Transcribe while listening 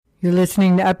You're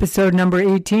listening to episode number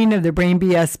 18 of the Brain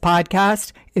BS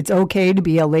podcast. It's okay to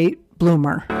be a late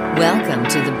bloomer. Welcome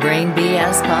to the Brain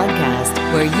BS podcast,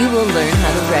 where you will learn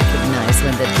how to recognize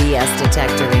when the BS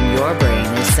detector in your brain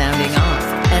is sounding off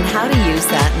and how to use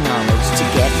that knowledge to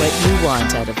get what you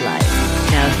want out of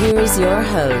life. Now here's your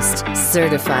host,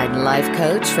 certified life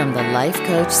coach from the Life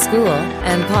Coach School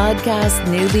and podcast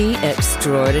newbie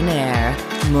extraordinaire,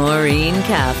 Maureen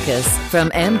Kafkas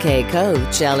from MK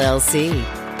Coach LLC.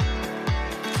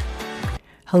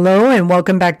 Hello and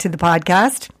welcome back to the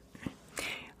podcast.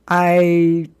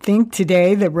 I think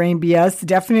today the Brain BS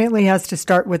definitely has to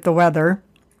start with the weather,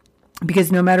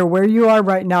 because no matter where you are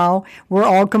right now, we're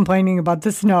all complaining about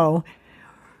the snow.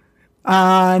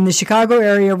 In the Chicago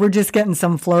area, we're just getting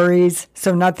some flurries,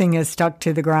 so nothing is stuck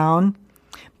to the ground.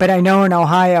 But I know in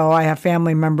Ohio, I have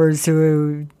family members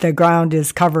who the ground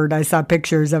is covered. I saw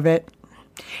pictures of it.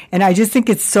 And I just think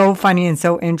it's so funny and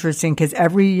so interesting because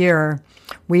every year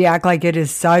we act like it is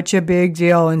such a big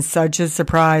deal and such a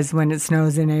surprise when it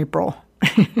snows in April.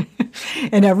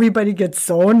 And everybody gets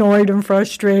so annoyed and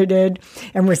frustrated,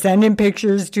 and we're sending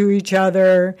pictures to each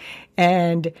other.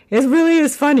 And it really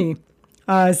is funny,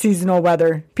 seasonal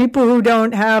weather. People who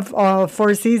don't have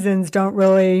 4 seasons don't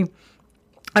really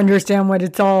understand what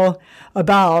it's all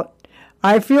about.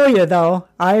 I feel you, though.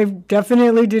 I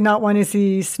definitely did not want to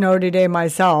see snow today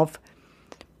myself.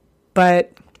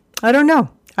 But I don't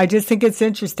know. I just think it's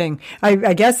interesting.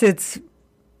 I guess it's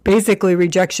basically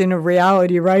rejection of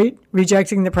reality, right?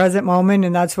 Rejecting the present moment,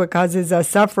 and that's what causes us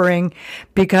suffering,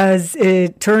 because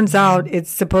it turns out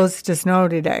it's supposed to snow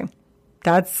today.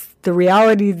 That's the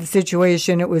reality of the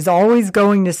situation. It was always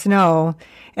going to snow,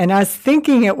 and us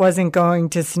thinking it wasn't going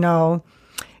to snow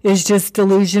is just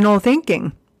delusional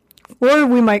thinking. Or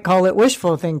we might call it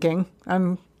wishful thinking.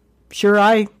 I'm sure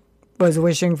I was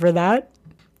wishing for that.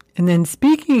 And then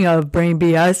speaking of Brain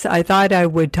BS, I thought I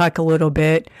would talk a little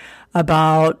bit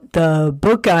about the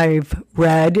book I've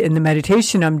read and the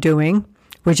meditation I'm doing,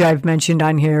 which I've mentioned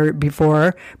on here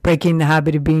before, Breaking the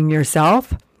Habit of Being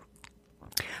Yourself.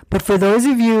 But for those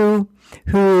of you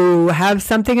who have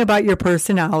something about your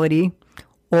personality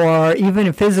or even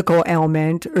a physical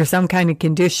ailment or some kind of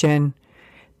condition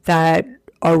that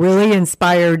are really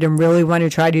inspired and really want to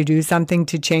try to do something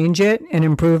to change it and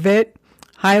improve it,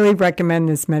 highly recommend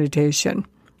this meditation.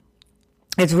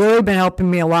 It's really been helping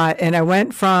me a lot. And I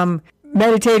went from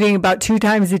meditating about 2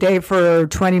 times a day for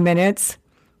 20 minutes,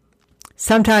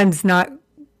 sometimes not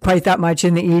quite that much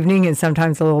in the evening and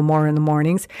sometimes a little more in the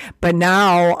mornings. But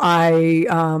now I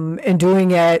am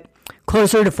doing it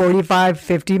closer to 45,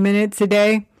 50 minutes a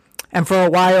day. And for a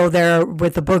while there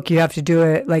with the book, you have to do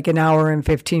it like an hour and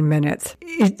 15 minutes.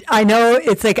 I know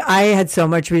it's like I had so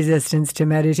much resistance to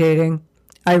meditating.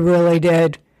 I really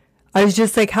did. I was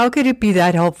just like, how could it be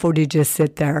that helpful to just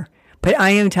sit there? But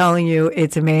I am telling you,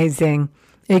 it's amazing.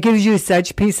 It gives you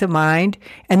such peace of mind.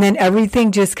 And then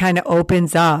everything just kind of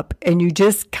opens up and you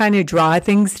just kind of draw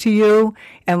things to you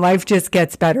and life just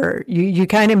gets better. You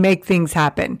kind of make things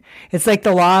happen. It's like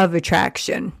the law of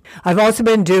attraction. I've also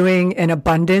been doing an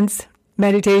abundance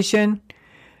meditation,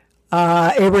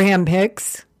 Abraham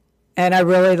Hicks, and I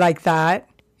really like that.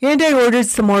 And I ordered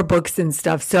some more books and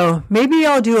stuff. So maybe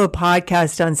I'll do a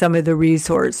podcast on some of the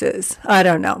resources. I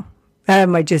don't know. That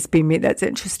might just be me that's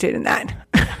interested in that.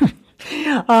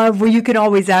 Well, you can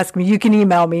always ask me. You can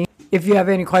email me if you have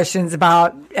any questions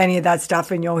about any of that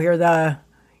stuff, and you'll hear the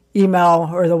email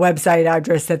or the website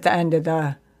address at the end of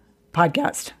the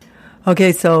podcast.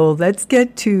 Okay, so let's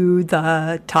get to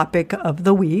the topic of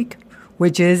the week,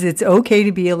 which is it's okay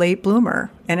to be a late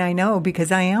bloomer. And I know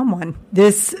because I am one.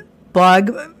 This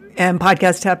blog and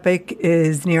podcast topic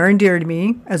is near and dear to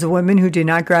me as a woman who did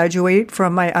not graduate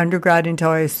from my undergrad until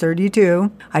I was 32.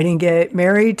 I didn't get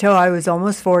married till I was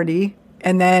almost 40.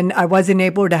 And then I wasn't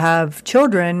able to have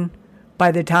children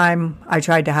by the time I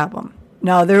tried to have them.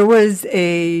 Now, there was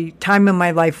a time in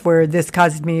my life where this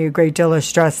caused me a great deal of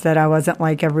stress that I wasn't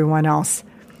like everyone else.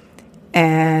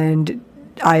 And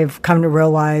I've come to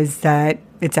realize that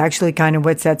it's actually kind of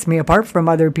what sets me apart from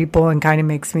other people and kind of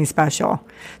makes me special.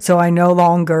 So I no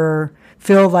longer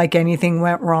feel like anything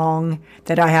went wrong,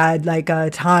 that I had like a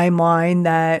timeline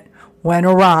that went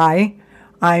awry.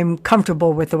 I'm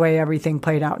comfortable with the way everything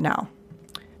played out now.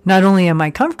 Not only am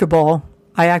I comfortable,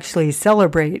 I actually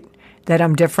celebrate that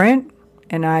I'm different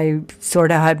and I sort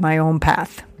of had my own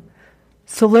path.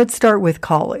 So let's start with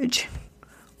college.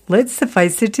 Let's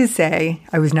suffice it to say,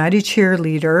 I was not a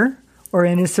cheerleader or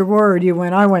in a sorority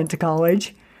when I went to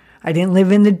college. I didn't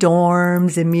live in the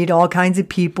dorms and meet all kinds of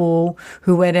people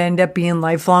who would end up being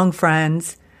lifelong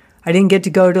friends. I didn't get to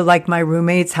go to like my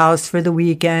roommate's house for the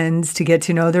weekends to get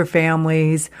to know their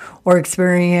families or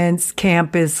experience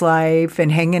campus life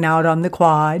and hanging out on the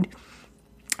quad.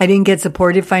 I didn't get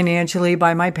supported financially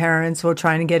by my parents while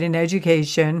trying to get an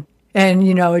education and,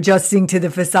 adjusting to the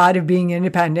facade of being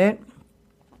independent.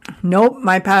 Nope,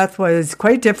 my path was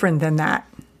quite different than that.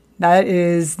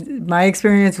 My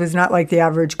experience was not like the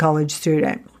average college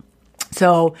student.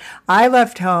 So I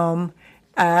left home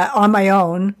on my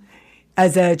own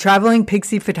as a traveling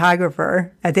pixie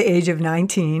photographer at the age of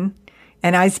 19,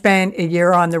 and I spent a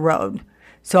year on the road.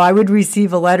 So I would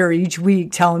receive a letter each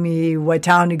week telling me what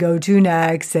town to go to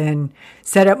next and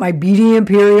set up my BD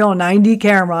Imperial 90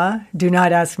 camera. Do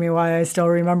not ask me why I still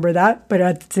remember that, but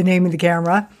that's the name of the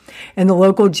camera, in the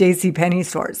local JCPenney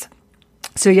stores.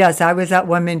 So yes, I was that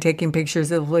woman taking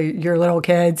pictures of your little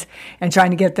kids and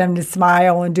trying to get them to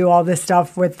smile and do all this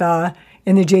stuff in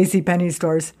the JCPenney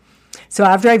stores. So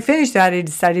after I finished that, I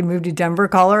decided to move to Denver,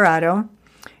 Colorado,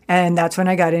 and that's when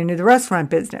I got into the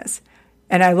restaurant business.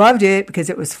 And I loved it because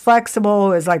it was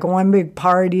flexible. It was like one big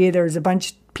party. There was a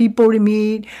bunch of people to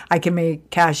meet. I could make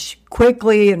cash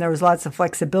quickly, and there was lots of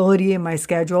flexibility in my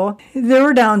schedule. There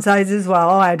were downsides as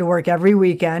well. I had to work every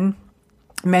weekend,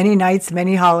 many nights,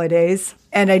 many holidays,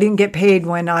 and I didn't get paid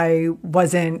when I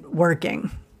wasn't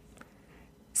working.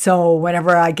 So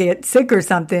whenever I get sick or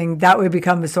something, that would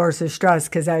become a source of stress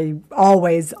because I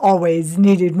always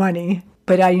needed money.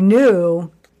 But I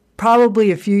knew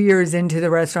probably a few years into the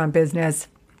restaurant business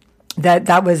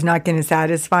that was not going to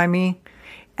satisfy me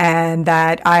and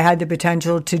that I had the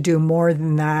potential to do more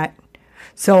than that.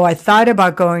 So I thought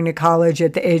about going to college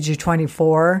at the age of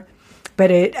 24,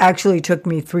 but it actually took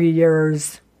me 3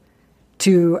 years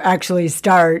to actually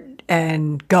start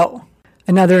and go.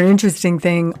 Another interesting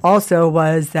thing also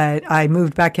was that I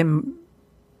moved back in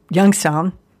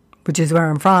Youngstown, which is where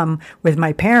I'm from, with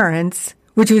my parents,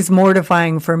 which was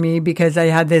mortifying for me because I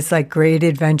had this like great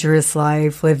adventurous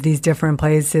life, lived these different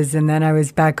places, and then I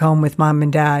was back home with mom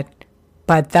and dad.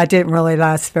 But that didn't really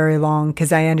last very long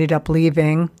because I ended up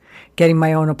leaving, getting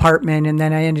my own apartment, and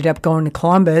then I ended up going to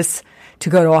Columbus to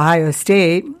go to Ohio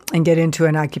State and get into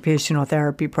an occupational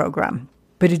therapy program.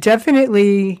 But it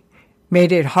definitely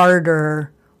made it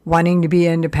harder wanting to be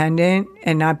independent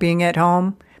and not being at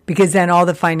home because then all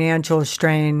the financial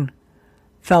strain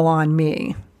fell on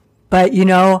me. But,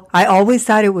 I always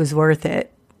thought it was worth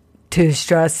it to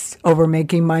stress over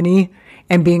making money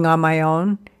and being on my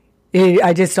own.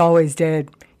 I just always did.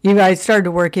 I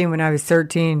started working when I was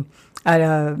 13 at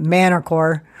a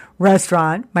manicure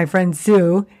restaurant. My friend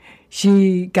Sue,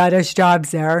 she got us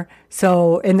jobs there.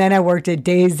 And then I worked at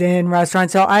Days Inn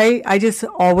restaurant. So I just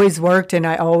always worked and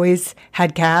I always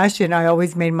had cash and I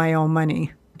always made my own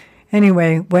money.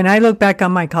 Anyway, when I look back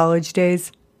on my college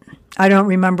days, I don't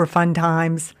remember fun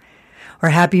times or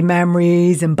happy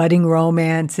memories and budding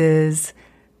romances.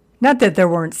 Not that there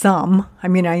weren't some. I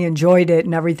mean, I enjoyed it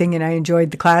and everything, and I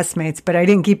enjoyed the classmates, but I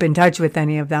didn't keep in touch with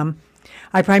any of them.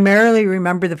 I primarily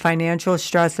remember the financial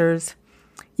stressors,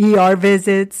 ER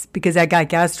visits, because I got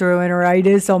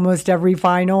gastroenteritis almost every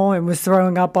final and was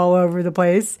throwing up all over the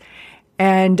place.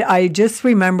 And I just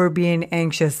remember being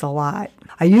anxious a lot.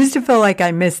 I used to feel like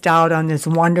I missed out on this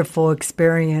wonderful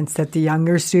experience that the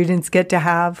younger students get to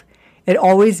have. It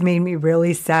always made me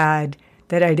really sad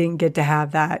that I didn't get to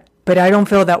have that. But I don't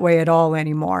feel that way at all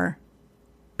anymore.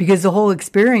 Because the whole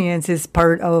experience is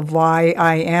part of why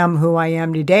I am who I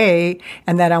am today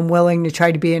and that I'm willing to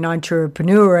try to be an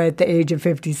entrepreneur at the age of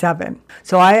 57.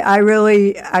 So I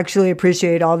really actually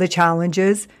appreciate all the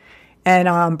challenges and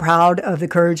I'm proud of the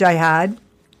courage I had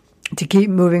to keep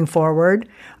moving forward.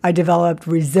 I developed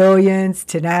resilience,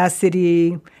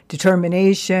 tenacity,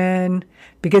 determination,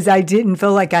 because I didn't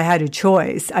feel like I had a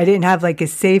choice. I didn't have like a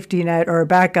safety net or a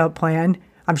backup plan.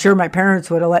 I'm sure my parents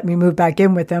would have let me move back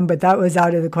in with them, but that was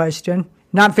out of the question.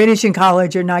 Not finishing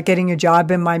college or not getting a job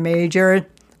in my major,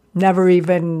 never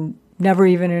even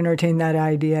entertained that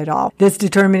idea at all. This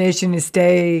determination to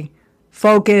stay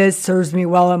focused serves me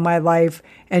well in my life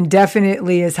and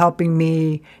definitely is helping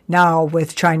me now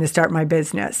with trying to start my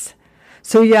business.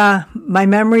 So yeah, my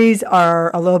memories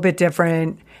are a little bit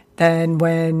different than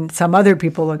when some other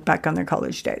people look back on their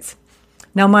college days.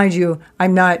 Now, mind you,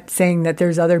 I'm not saying that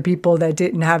there's other people that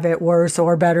didn't have it worse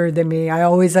or better than me. I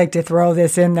always like to throw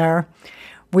this in there.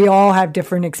 We all have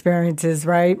different experiences,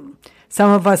 right?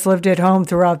 Some of us lived at home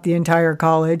throughout the entire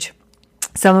college.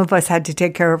 Some of us had to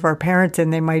take care of our parents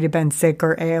and they might have been sick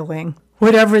or ailing.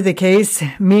 Whatever the case,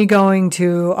 me going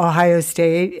to Ohio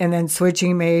State and then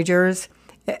switching majors,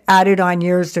 added on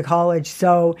years to college.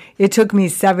 So it took me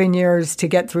 7 years to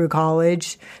get through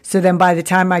college. So then by the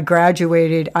time I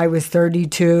graduated, I was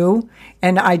 32.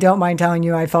 And I don't mind telling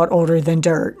you, I felt older than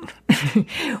dirt,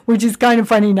 which is kind of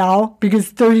funny now because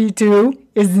 32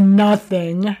 is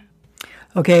nothing.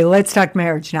 Okay, let's talk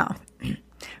marriage now.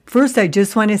 First, I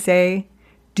just want to say,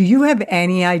 do you have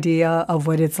any idea of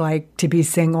what it's like to be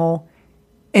single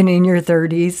and in your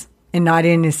 30s and not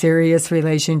in a serious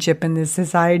relationship in this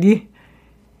society?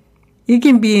 It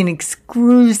can be an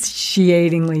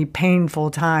excruciatingly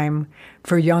painful time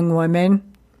for young women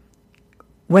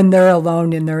when they're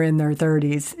alone and they're in their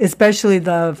 30s, especially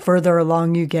the further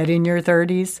along you get in your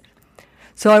 30s.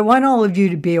 So I want all of you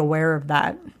to be aware of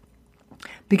that,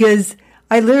 because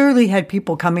I literally had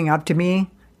people coming up to me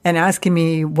and asking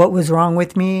me what was wrong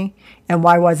with me and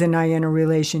why wasn't I in a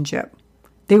relationship.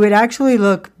 They would actually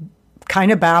look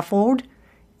kind of baffled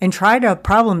and try to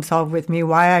problem solve with me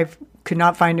why I could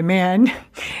not find a man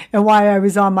and why I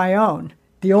was on my own.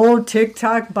 The old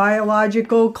TikTok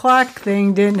biological clock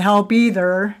thing didn't help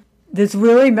either. This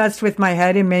really messed with my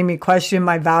head and made me question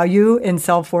my value and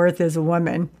self-worth as a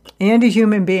woman and a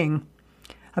human being.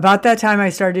 About that time, I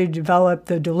started to develop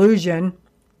the delusion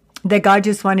that God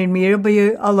just wanted me to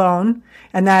be alone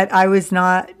and that I was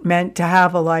not meant to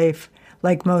have a life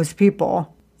like most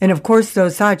people. And of course,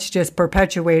 those thoughts just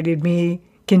perpetuated me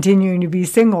continuing to be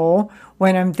single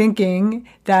when I'm thinking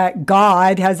that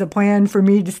God has a plan for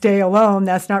me to stay alone.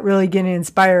 That's not really going to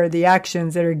inspire the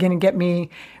actions that are going to get me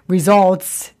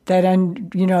results that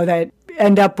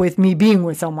end up with me being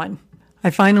with someone. I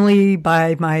finally,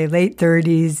 by my late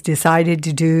 30s, decided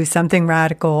to do something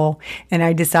radical, and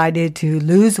I decided to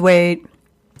lose weight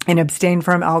and abstain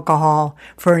from alcohol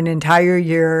for an entire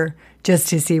year just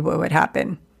to see what would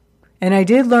happen. And I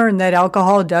did learn that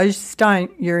alcohol does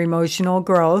stunt your emotional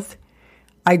growth.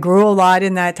 I grew a lot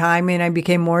in that time, and I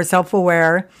became more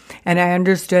self-aware, and I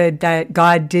understood that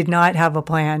God did not have a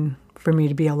plan for me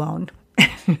to be alone,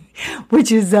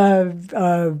 which is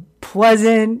a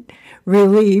pleasant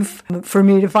relief for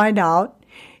me to find out.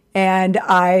 And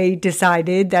I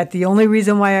decided that the only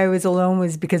reason why I was alone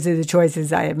was because of the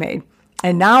choices I had made.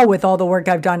 And now with all the work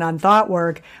I've done on thought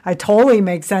work, it totally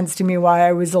makes sense to me why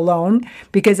I was alone,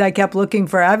 because I kept looking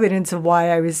for evidence of why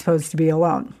I was supposed to be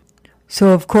alone. So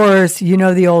of course, you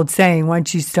know the old saying,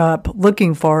 once you stop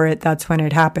looking for it, that's when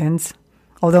it happens.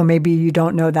 Although maybe you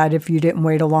don't know that if you didn't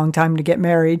wait a long time to get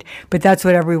married, but that's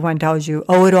what everyone tells you.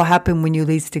 Oh, it'll happen when you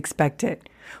least expect it.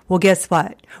 Well, guess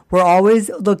what? We're always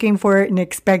looking for it and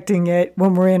expecting it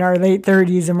when we're in our late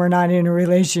 30s and we're not in a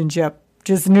relationship.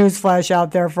 Just newsflash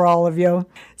out there for all of you.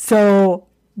 So,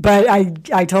 but I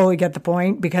totally get the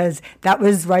point, because that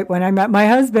was right when I met my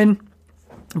husband,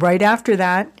 right after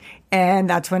that. And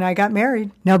that's when I got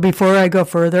married. Now, before I go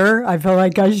further, I feel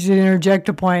like I should interject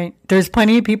a point. There's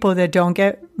plenty of people that don't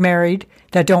get married,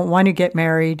 that don't want to get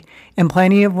married, and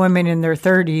plenty of women in their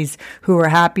 30s who are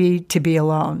happy to be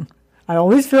alone. I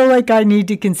always feel like I need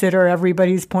to consider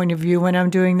everybody's point of view when I'm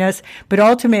doing this, but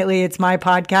ultimately it's my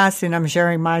podcast and I'm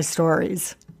sharing my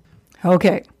stories.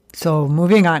 Okay, so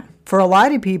moving on. For a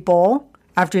lot of people,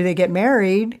 after they get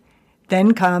married,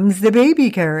 then comes the baby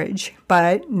carriage,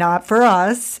 but not for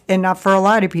us and not for a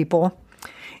lot of people.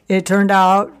 It turned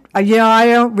out, I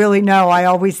don't really know. I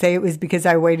always say it was because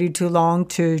I waited too long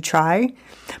to try,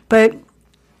 but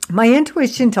my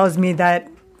intuition tells me that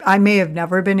I may have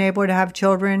never been able to have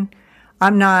children.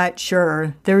 I'm not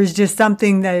sure. There was just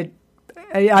something that,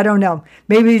 I don't know.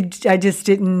 Maybe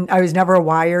I was never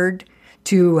wired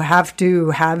to have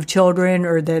children,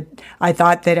 or that I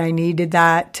thought that I needed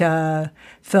that to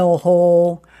fill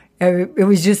whole. It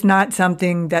was just not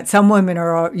something that some women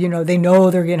are, they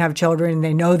know they're going to have children and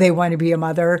they know they want to be a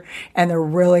mother and they're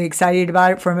really excited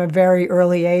about it from a very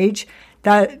early age.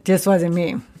 That just wasn't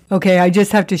me. Okay, I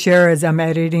just have to share as I'm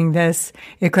editing this,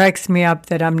 it cracks me up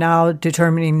that I'm now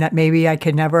determining that maybe I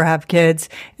could never have kids,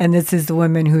 and this is the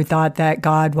woman who thought that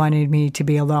God wanted me to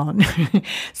be alone.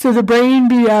 So the brain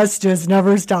BS just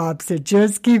never stops. It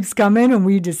just keeps coming, and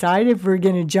we decide if we're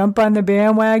going to jump on the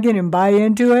bandwagon and buy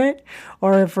into it,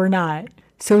 or if we're not.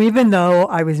 So even though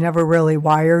I was never really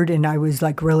wired and I was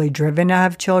like really driven to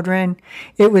have children,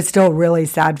 it was still really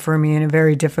sad for me in a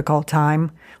very difficult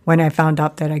time when I found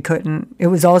out that I couldn't. It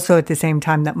was also at the same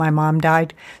time that my mom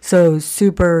died. So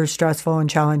super stressful and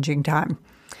challenging time.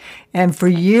 And for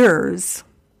years,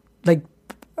 like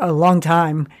a long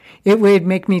time. It would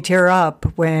make me tear up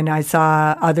when I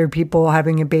saw other people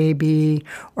having a baby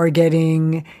or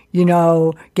getting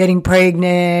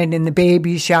pregnant and the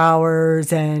baby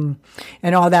showers and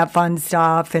all that fun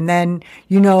stuff. And then,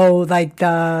 like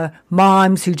the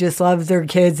moms who just love their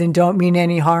kids and don't mean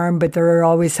any harm, but they're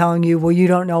always telling you, well, you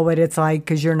don't know what it's like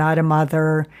because you're not a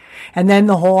mother. And then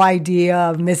the whole idea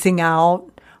of missing out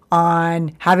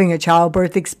on having a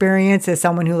childbirth experience as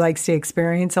someone who likes to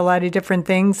experience a lot of different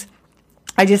things.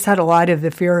 I just had a lot of the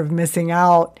fear of missing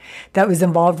out that was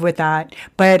involved with that.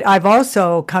 But I've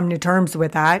also come to terms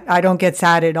with that. I don't get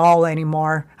sad at all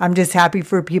anymore. I'm just happy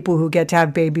for people who get to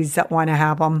have babies that want to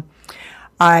have them.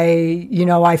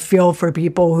 I feel for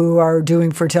people who are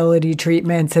doing fertility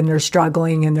treatments and they're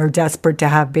struggling and they're desperate to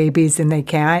have babies and they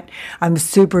can't. I'm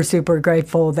super, super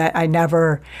grateful that I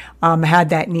never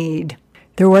had that need.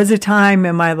 There was a time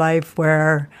in my life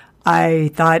where I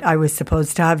thought I was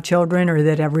supposed to have children or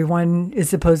that everyone is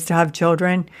supposed to have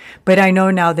children. But I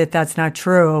know now that that's not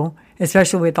true,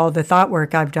 especially with all the thought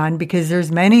work I've done, because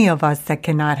there's many of us that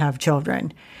cannot have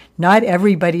children. Not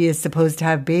everybody is supposed to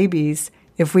have babies.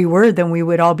 If we were, then we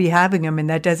would all be having them, and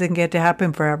that doesn't get to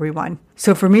happen for everyone.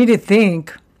 So for me to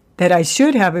think that I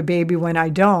should have a baby when I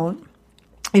don't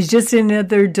is just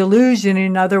another delusion,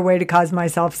 another way to cause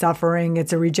myself suffering.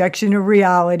 It's a rejection of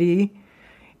reality.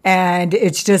 And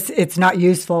it's not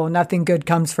useful. Nothing good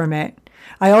comes from it.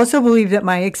 I also believe that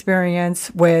my experience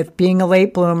with being a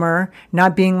late bloomer,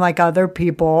 not being like other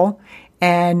people,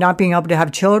 and not being able to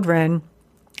have children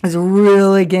is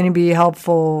really going to be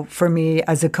helpful for me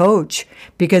as a coach,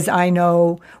 because I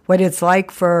know what it's like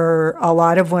for a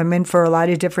lot of women, for a lot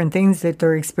of different things that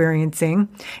they're experiencing.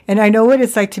 And I know what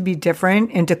it's like to be different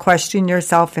and to question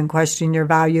yourself and question your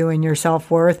value and your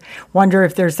self-worth. Wonder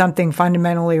if there's something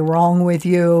fundamentally wrong with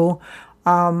you.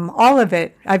 All of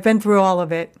it. I've been through all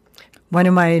of it. One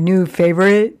of my new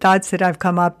favorite thoughts that I've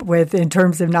come up with in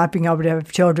terms of not being able to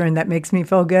have children that makes me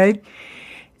feel good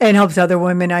and helps other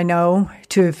women I know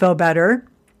to feel better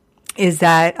is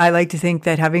that I like to think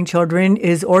that having children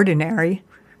is ordinary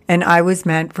and I was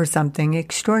meant for something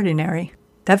extraordinary.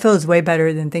 That feels way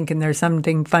better than thinking there's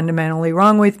something fundamentally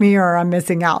wrong with me or I'm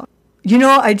missing out.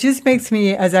 It just makes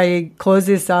me, as I close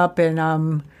this up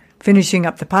and finishing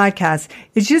up the podcast,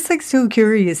 it's just like so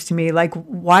curious to me, like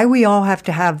why we all have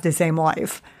to have the same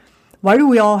life. Why do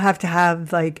we all have to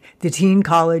have like the teen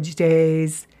college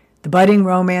days, the budding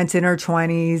romance in our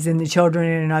 20s, and the children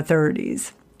in our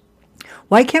 30s?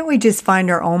 Why can't we just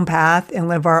find our own path and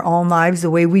live our own lives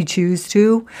the way we choose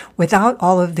to without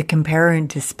all of the compare and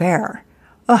despair?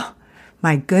 Oh,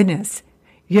 my goodness.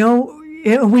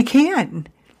 We can.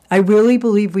 I really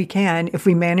believe we can if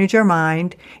we manage our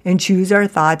mind and choose our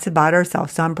thoughts about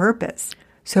ourselves on purpose.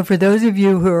 So for those of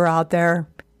you who are out there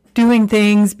doing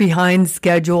things behind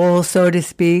schedule, so to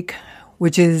speak,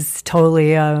 which is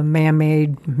totally a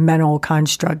man-made mental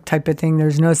construct type of thing.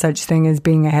 There's no such thing as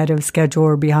being ahead of schedule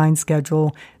or behind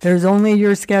schedule. There's only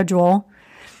your schedule.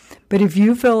 But if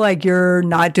you feel like you're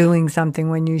not doing something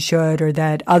when you should, or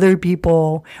that other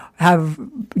people have,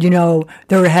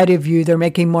 they're ahead of you, they're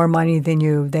making more money than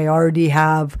you, they already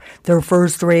have their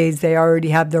first raise, they already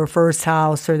have their first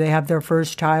house, or they have their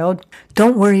first child,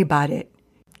 don't worry about it.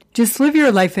 Just live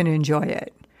your life and enjoy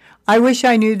it. I wish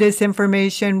I knew this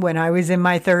information when I was in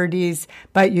my 30s,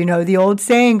 but the old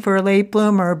saying for a late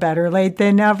bloomer, better late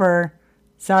than never.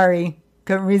 Sorry,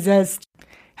 couldn't resist.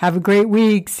 Have a great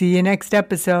week. See you next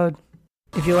episode.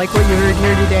 If you like what you heard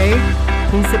here today,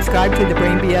 please subscribe to the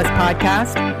Brain BS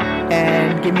podcast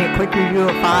and give me a quick review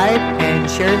of 5 and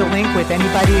share the link with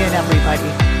anybody and everybody.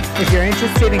 If you're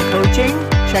interested in coaching,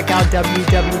 check out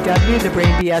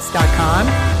www.thebrainbs.com,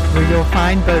 where you'll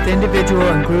find both individual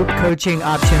and group coaching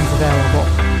options available.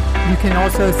 You can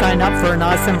also sign up for an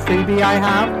awesome freebie I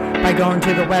have by going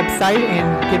to the website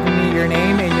and giving me your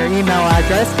name and your email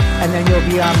address, and then you'll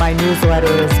be on my newsletter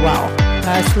as well.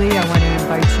 Lastly, I want to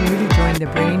invite you to join the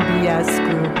Brain BS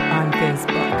group on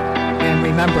Facebook. And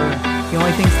remember, the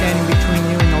only thing standing between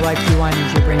you and the life you want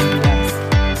is your Brain BS.